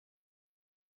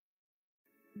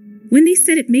When they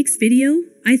said it makes video,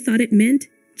 I thought it meant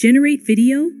generate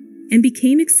video, and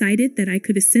became excited that I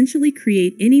could essentially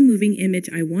create any moving image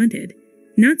I wanted,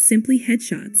 not simply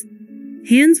headshots.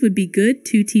 Hands would be good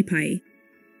too, T-Pie.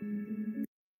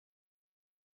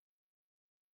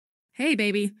 Hey,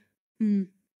 baby.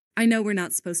 I know we're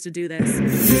not supposed to do this.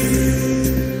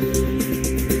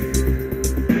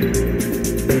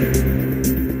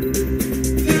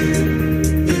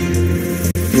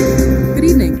 Good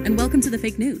evening, and welcome to the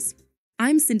fake news.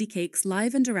 I'm Cindy Cakes,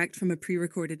 live and direct from a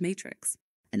pre-recorded Matrix.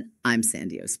 And I'm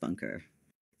Sandy Spunker.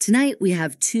 Tonight, we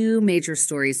have two major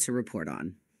stories to report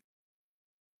on.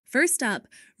 First up,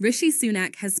 Rishi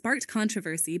Sunak has sparked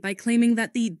controversy by claiming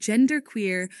that the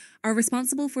genderqueer are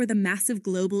responsible for the massive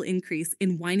global increase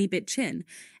in whiny bit chin,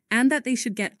 and that they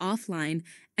should get offline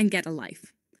and get a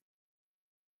life.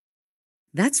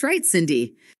 That's right,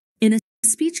 Cindy. In a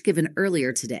speech given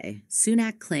earlier today,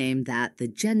 Sunak claimed that the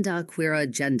genderqueer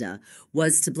agenda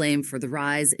was to blame for the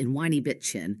rise in whiny bit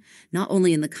chin, not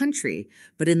only in the country,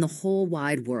 but in the whole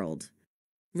wide world.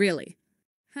 Really?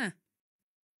 Huh.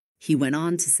 He went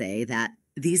on to say that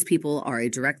these people are a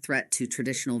direct threat to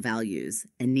traditional values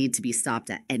and need to be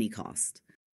stopped at any cost.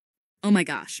 Oh my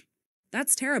gosh.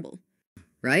 That's terrible.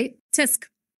 Right? Tisk.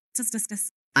 Tisk, tisk,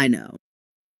 tisk. I know.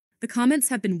 The comments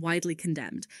have been widely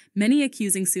condemned, many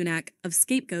accusing Sunak of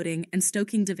scapegoating and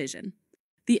stoking division.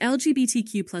 The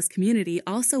LGBTQ+ community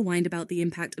also whined about the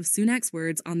impact of Sunak's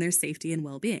words on their safety and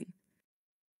well-being.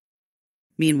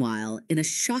 Meanwhile, in a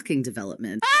shocking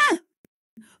development,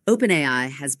 OpenAI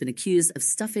has been accused of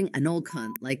stuffing an old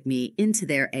cunt like me into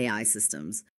their AI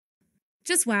systems.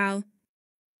 Just wow.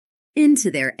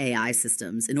 Into their AI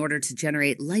systems in order to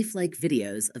generate lifelike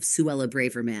videos of Suella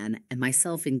Braverman and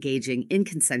myself engaging in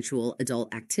consensual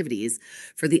adult activities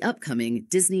for the upcoming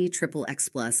Disney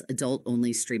XXX+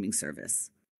 adult-only streaming service.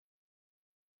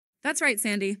 That's right,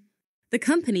 Sandy. The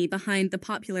company behind the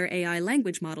popular AI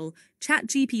language model,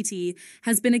 ChatGPT,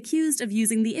 has been accused of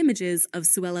using the images of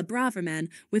Suella Braverman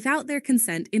without their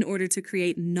consent in order to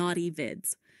create naughty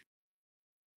vids.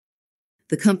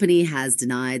 The company has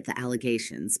denied the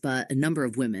allegations, but a number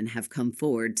of women have come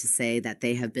forward to say that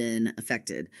they have been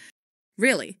affected.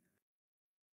 Really?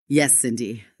 Yes,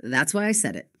 Cindy. That's why I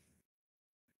said it.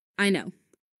 I know.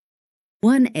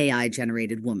 One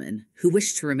AI-generated woman, who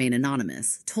wished to remain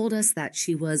anonymous, told us that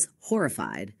she was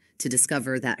horrified to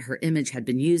discover that her image had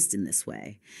been used in this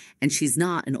way, and she's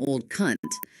not an old cunt.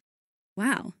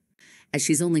 Wow. As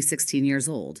she's only 16 years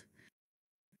old.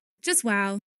 Just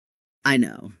wow. I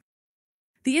know.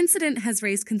 The incident has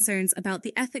raised concerns about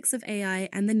the ethics of AI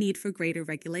and the need for greater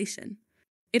regulation.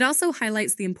 It also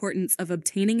highlights the importance of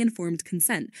obtaining informed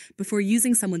consent before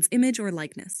using someone's image or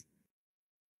likeness.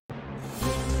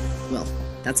 Well,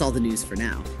 that's all the news for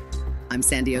now. I'm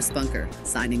Sandy Spunker,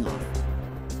 signing off.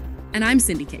 And I'm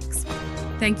Cindy Cakes.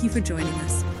 Thank you for joining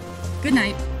us. Good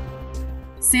night.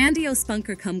 Sandy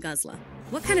Spunker cum guzzler.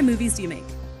 What kind of movies do you make?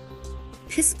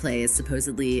 Piss play is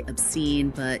supposedly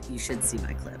obscene, but you should see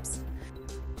my clips.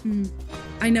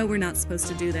 I know we're not supposed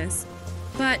to do this,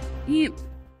 but do you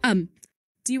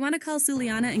want to call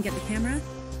Suliana and get the camera?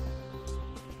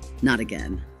 Not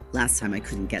again. Last time I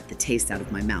couldn't get the taste out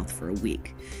of my mouth for a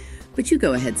week. But you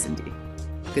go ahead, Cindy.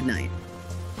 Good night.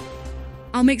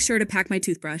 I'll make sure to pack my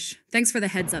toothbrush. Thanks for the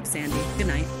heads up, Sandy. Good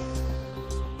night.